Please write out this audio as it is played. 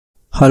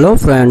Hello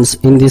friends,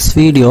 in this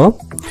video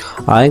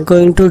I am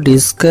going to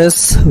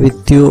discuss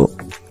with you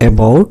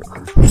about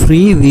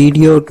free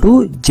video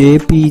to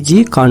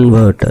JPG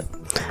Converter.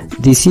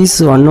 This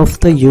is one of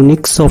the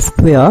unique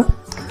software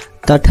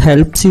that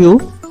helps you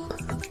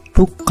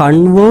to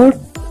convert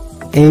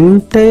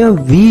entire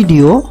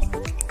video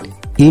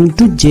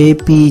into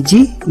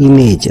JPG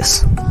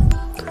images.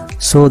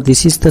 So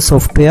this is the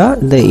software.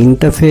 The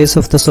interface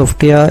of the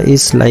software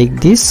is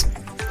like this.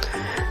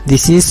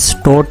 This is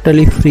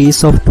totally free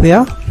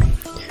software.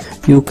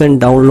 You can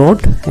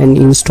download and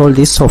install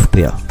this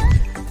software.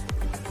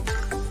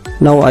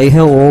 Now I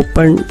have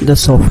opened the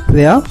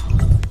software.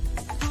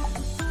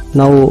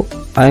 Now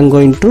I am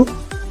going to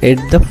add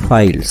the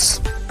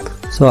files.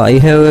 So I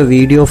have a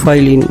video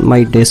file in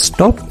my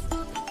desktop.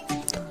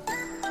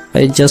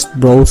 I just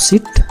browse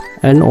it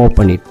and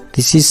open it.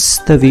 This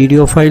is the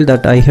video file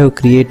that I have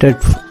created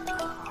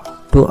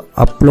to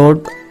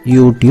upload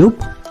YouTube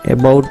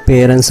about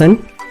parents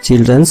and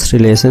children's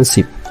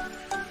relationship.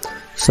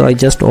 So I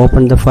just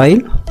open the file.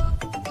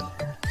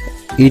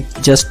 It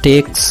just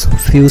takes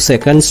few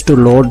seconds to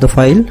load the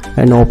file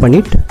and open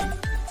it.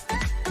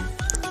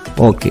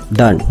 Okay,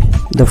 done.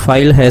 The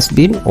file has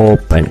been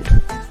opened.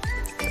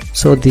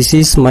 So this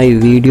is my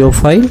video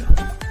file.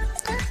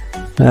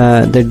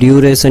 The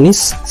duration is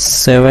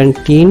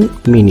 17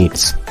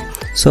 minutes.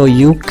 So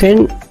you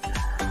can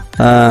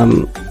add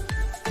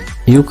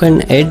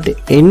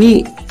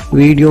any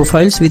video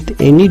files with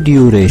any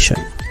duration.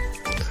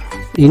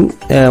 In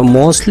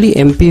mostly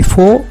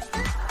MP4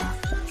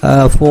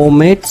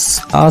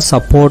 formats are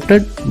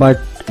supported,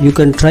 but you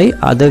can try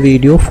other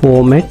video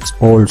formats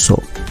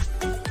also.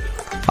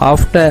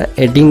 After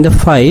adding the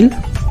file,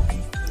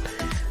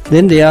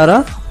 then there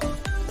are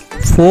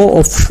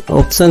four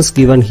options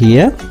given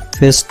here.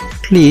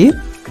 Firstly,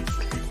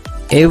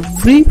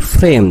 every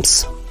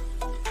frames.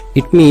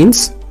 It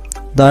means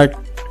that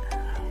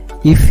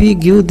if we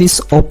give this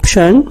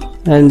option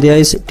and there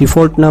is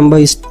default number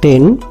is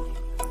 10,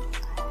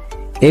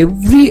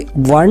 every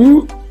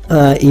one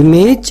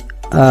image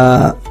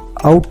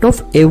out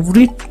of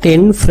every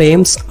 10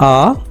 frames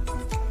are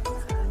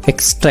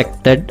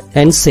extracted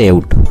and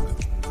saved.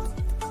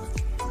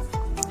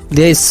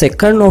 There is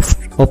second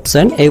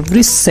option,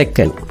 every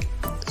second.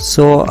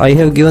 So I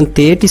have given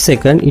 30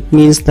 seconds. It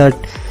means that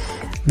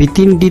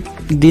within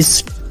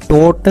this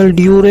total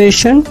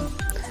duration,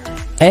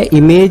 an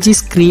image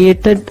is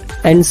created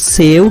and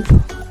saved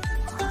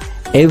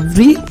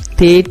every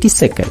 30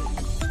 seconds.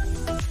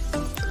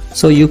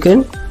 So you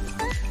can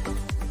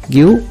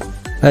give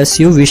as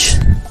you wish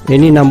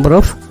any number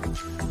of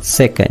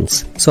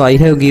seconds. So I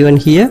have given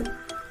here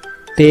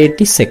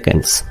 30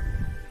 seconds.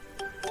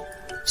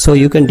 So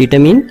you can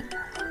determine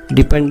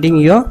depending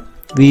your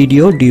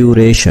video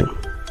duration.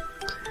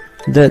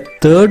 The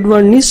third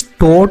one is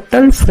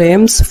total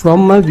frames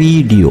from a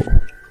video.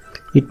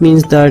 It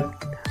means that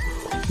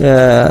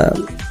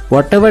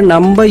whatever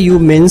number you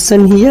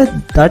mention here,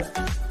 that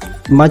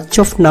much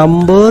of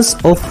numbers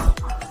of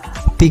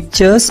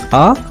pictures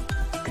are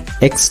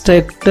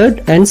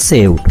extracted and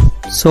saved.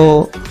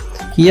 So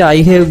here I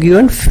have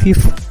given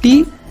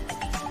 50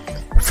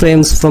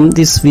 frames from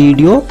this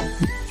video,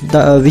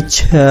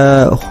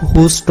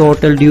 whose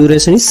total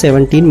duration is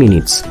 17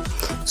 minutes.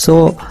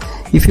 So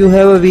if you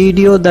have a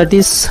video that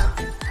is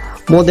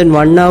more than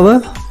 1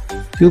 hour,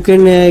 you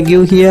can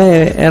give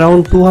here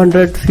around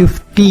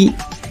 250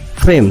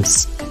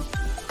 frames,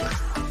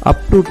 up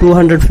to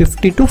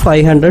 250 to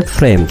 500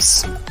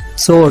 frames.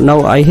 So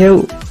now I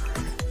have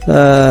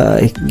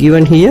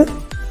given here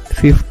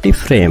 50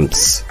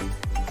 frames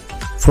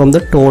from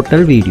the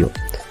total video.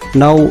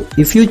 Now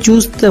if you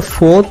choose the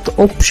fourth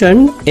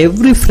option,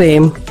 every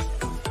frame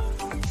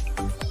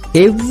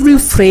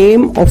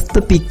of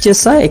the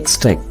pictures are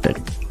extracted.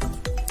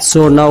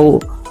 So now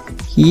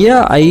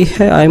here I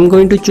am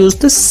going to choose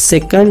the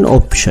second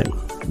option,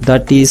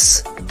 that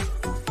is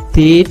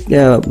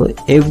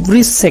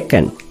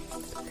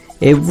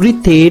every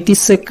 30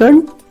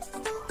 second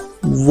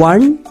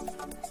one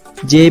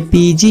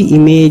JPG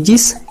image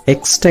is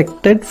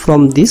extracted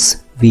from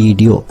this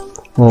video.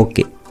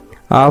 Okay,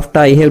 after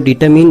I have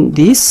determined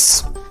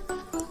this,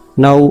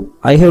 now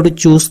I have to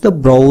choose the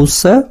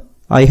browser.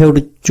 I have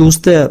to choose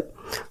the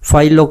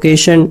file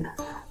location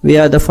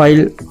where the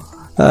file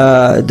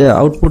the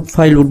output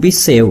file would be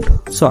saved.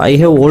 So I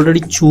have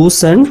already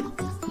chosen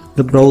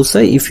the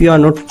browser. If you are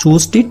not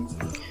choosed it,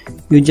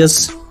 you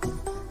just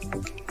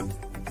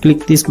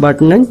click this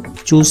button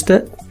and choose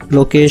the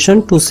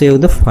location to save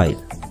the file.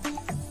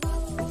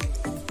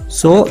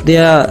 So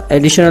there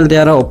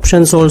are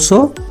options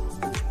also.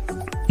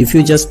 If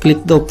you just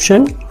click the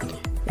option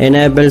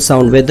enable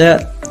sound, whether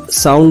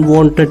sound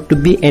wanted to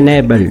be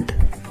enabled,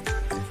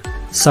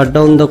 shut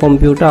down the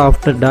computer.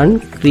 After done,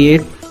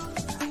 create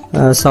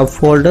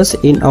subfolders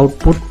in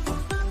output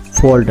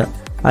folder.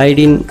 I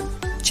didn't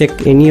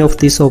check any of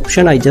this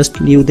option. I just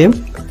leave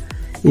them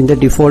in the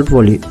default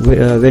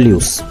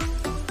values.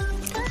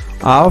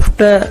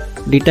 After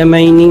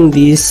determining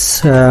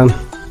these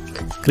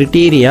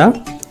criteria,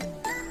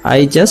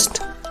 I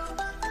just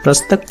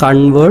press the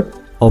convert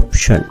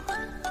option.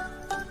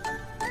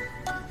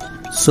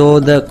 So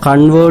the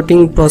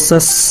converting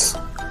process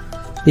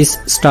is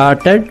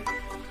started.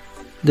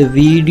 The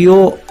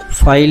video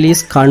file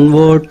is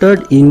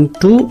converted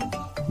into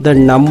the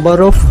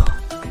number of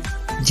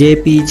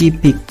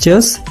JPG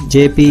pictures,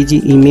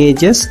 JPG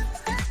images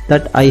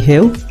that I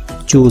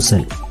have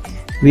chosen.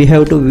 We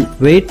have to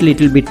wait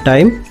little bit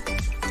time.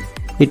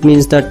 It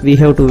means that we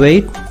have to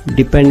wait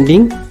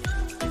depending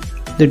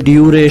the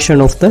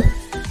duration of the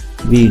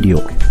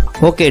video.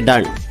 Okay,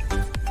 done.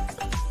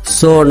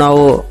 So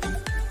now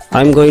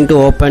I'm going to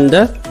open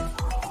the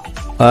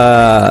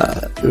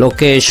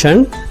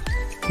location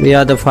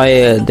where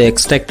the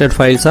extracted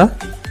files are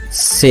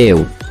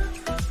saved.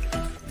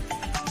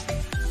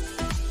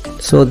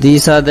 So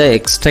these are the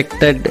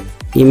extracted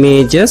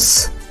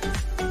images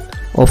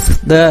of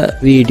the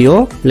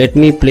video. Let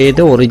me play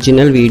the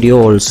original video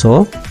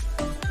also.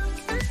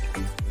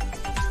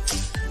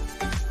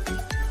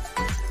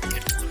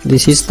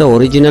 This is the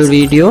original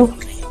video.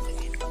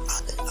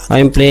 I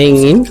am playing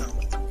in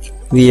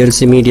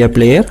VLC media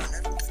player.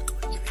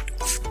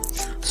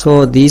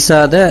 So these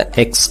are the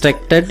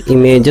extracted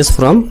images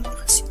from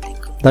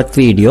that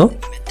video.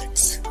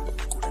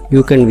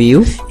 You can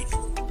view.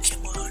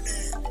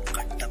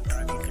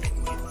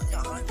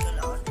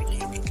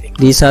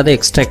 These are the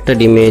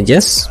extracted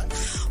images.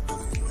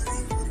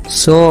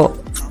 So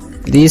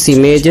these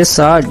images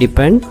are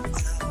depend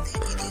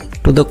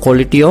to the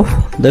quality of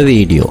the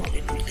video.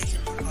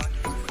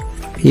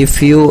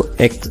 If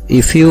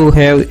you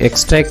have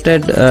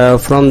extracted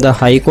from the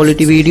high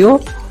quality video,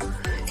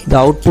 the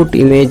output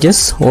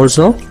images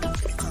also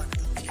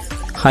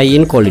high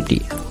in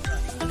quality.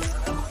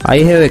 I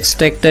have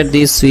extracted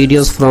these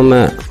videos from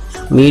a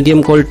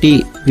medium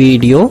quality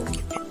video.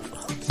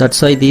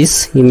 That's why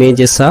these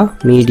images are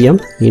medium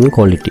in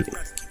quality.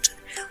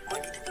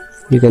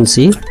 You can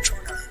see.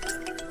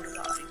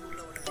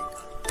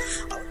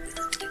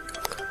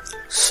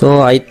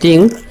 So I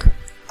think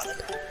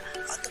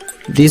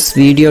this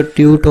video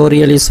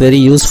tutorial is very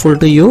useful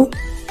to you.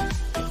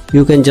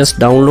 You can just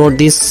download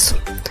this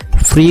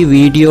free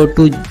video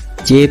to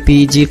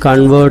JPG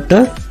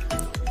Converter,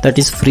 that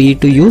is free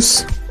to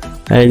use,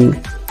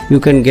 and you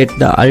can get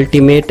the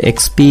ultimate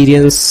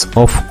experience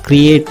of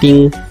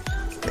creating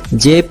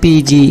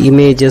JPG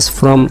images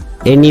from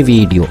any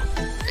video.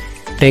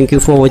 Thank you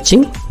for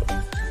watching.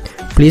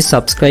 Please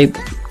subscribe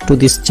to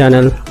this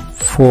channel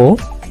for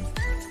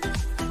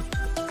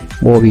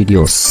more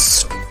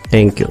videos.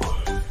 Thank you.